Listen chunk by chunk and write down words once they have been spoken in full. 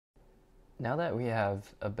Now that we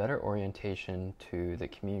have a better orientation to the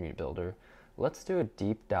community builder, let's do a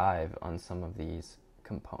deep dive on some of these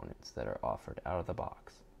components that are offered out of the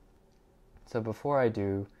box. So before I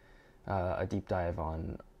do a deep dive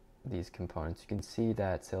on these components, you can see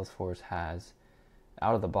that Salesforce has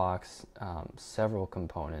out of the box several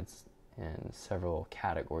components and several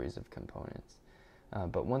categories of components.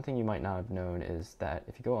 But one thing you might not have known is that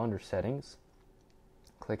if you go under settings,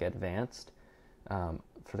 click advanced,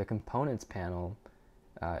 for the components panel,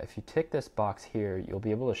 if you tick this box here, you'll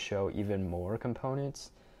be able to show even more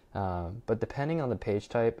components. But depending on the page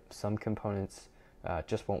type, some components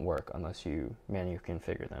just won't work unless you manually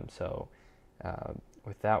configure them. So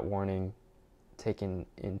with that warning taken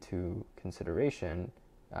into consideration,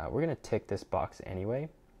 we're going to tick this box anyway,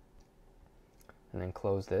 and then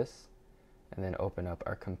close this, and then open up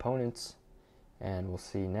our components, and we'll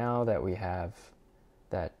see now that we have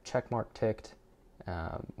that check mark ticked.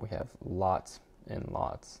 We have lots and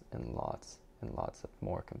lots and lots and lots of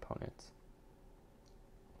more components.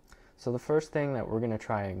 So the first thing that we're going to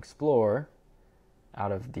try and explore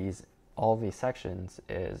out of all these sections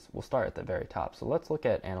is, we'll start at the very top. So let's look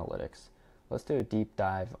at analytics. Let's do a deep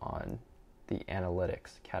dive on the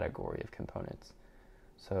analytics category of components.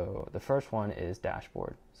 So the first one is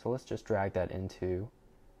dashboard. So let's just drag that into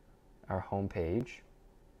our home page.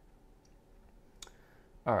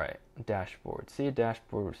 All right, dashboard. See a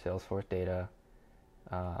dashboard with Salesforce data.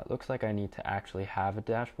 Looks like I need to actually have a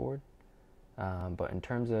dashboard, but in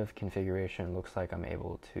terms of configuration, it looks like I'm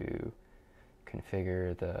able to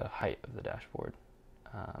configure the height of the dashboard.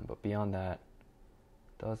 But beyond that,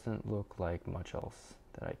 doesn't look like much else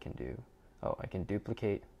that I can do. Oh, I can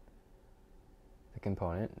duplicate the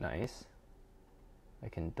component. Nice. I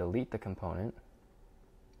can delete the component.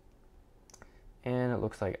 And it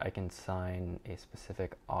looks like I can assign a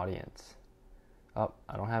specific audience. Oh,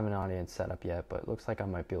 I don't have an audience set up yet, but it looks like I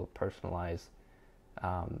might be able to personalize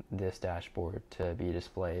this dashboard to be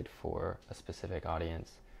displayed for a specific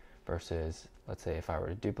audience versus, let's say, if I were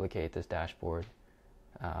to duplicate this dashboard,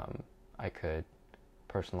 I could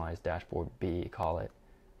personalize dashboard B, call it,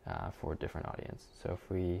 for a different audience. So if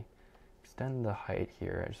we extend the height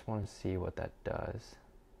here, I just want to see what that does.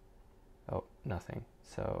 Oh, nothing.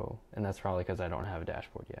 So, and that's probably because I don't have a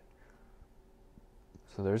dashboard yet.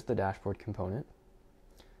 So there's the dashboard component.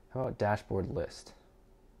 How about dashboard list?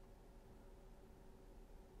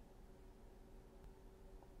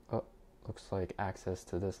 Oh, looks like access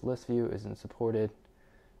to this list view isn't supported.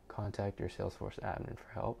 Contact your Salesforce admin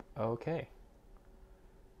for help. Okay,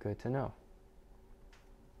 good to know.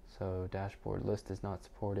 So dashboard list is not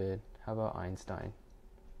supported. How about Einstein?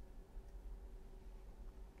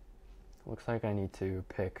 Looks like I need to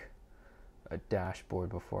pick a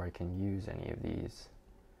dashboard before I can use any of these.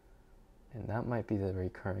 And that might be the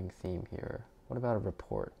recurring theme here. What about a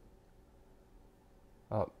report?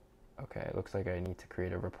 Oh, okay, it looks like I need to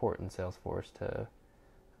create a report in Salesforce to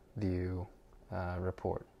view a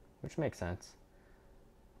report, which makes sense.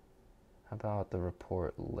 How about the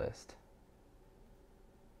report list?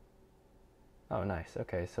 Oh, nice.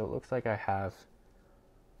 Okay, so it looks like I have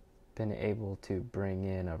been able to bring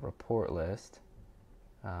in a report list,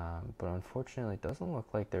 but unfortunately it doesn't look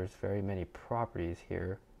like there's very many properties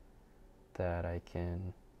here that I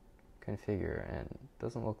can configure, and it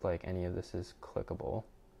doesn't look like any of this is clickable.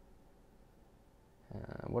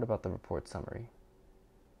 What about the report summary?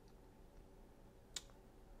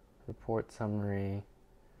 Report summary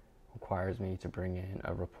requires me to bring in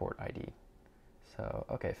a report ID. So,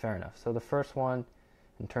 okay, fair enough. So the first one,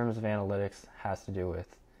 in terms of analytics, has to do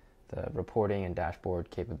with the reporting and dashboard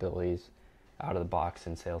capabilities out of the box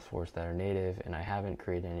in Salesforce that are native, and I haven't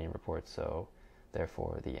created any reports, so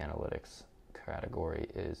therefore the analytics category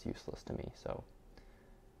is useless to me. So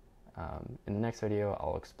in the next video,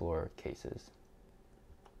 I'll explore cases.